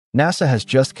NASA has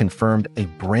just confirmed a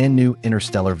brand new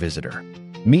interstellar visitor.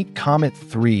 Meet Comet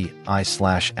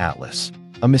 3I/Atlas,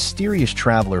 a mysterious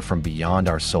traveler from beyond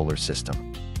our solar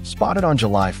system. Spotted on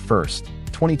July 1st,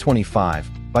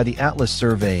 2025, by the Atlas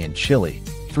survey in Chile,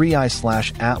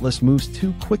 3I/Atlas moves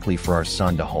too quickly for our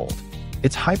sun to hold.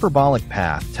 Its hyperbolic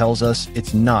path tells us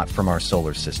it's not from our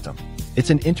solar system. It's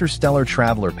an interstellar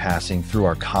traveler passing through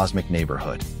our cosmic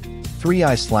neighborhood.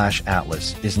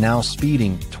 3I/Atlas is now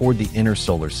speeding toward the inner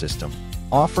solar system,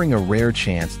 offering a rare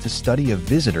chance to study a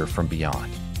visitor from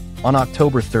beyond. On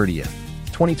October 30th,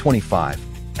 2025,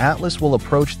 Atlas will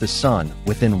approach the Sun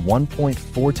within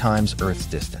 1.4 times Earth's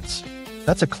distance.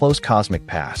 That's a close cosmic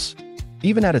pass.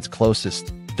 Even at its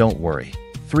closest, don't worry,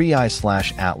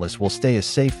 3I/Atlas will stay a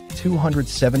safe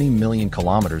 270 million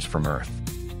kilometers from Earth.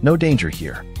 No danger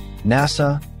here.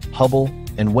 NASA, Hubble,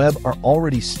 and Webb are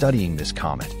already studying this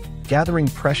comet, gathering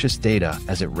precious data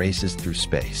as it races through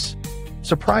space.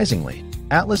 Surprisingly,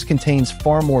 Atlas contains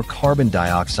far more carbon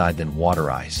dioxide than water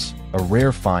ice, a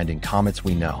rare find in comets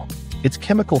we know. Its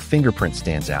chemical fingerprint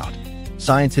stands out.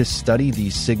 Scientists study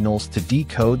these signals to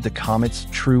decode the comet's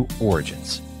true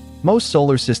origins. Most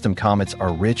solar system comets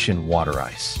are rich in water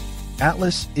ice.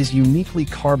 Atlas is uniquely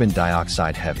carbon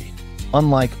dioxide heavy,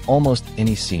 unlike almost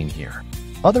any seen here.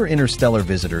 Other interstellar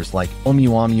visitors like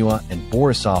Oumuamua and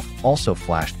Borisov also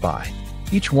flashed by.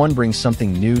 Each one brings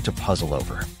something new to puzzle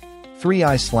over.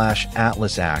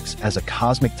 3I/Atlas acts as a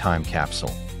cosmic time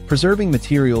capsule, preserving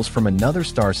materials from another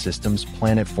star system's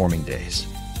planet-forming days.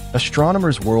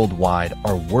 Astronomers worldwide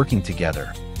are working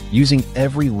together, using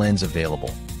every lens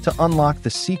available to unlock the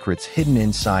secrets hidden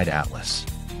inside Atlas.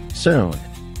 Soon,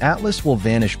 Atlas will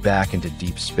vanish back into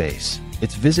deep space,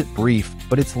 its visit brief,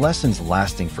 but its lessons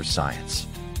lasting for science.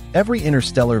 Every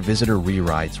interstellar visitor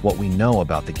rewrites what we know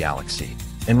about the galaxy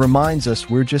and reminds us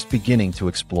we're just beginning to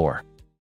explore.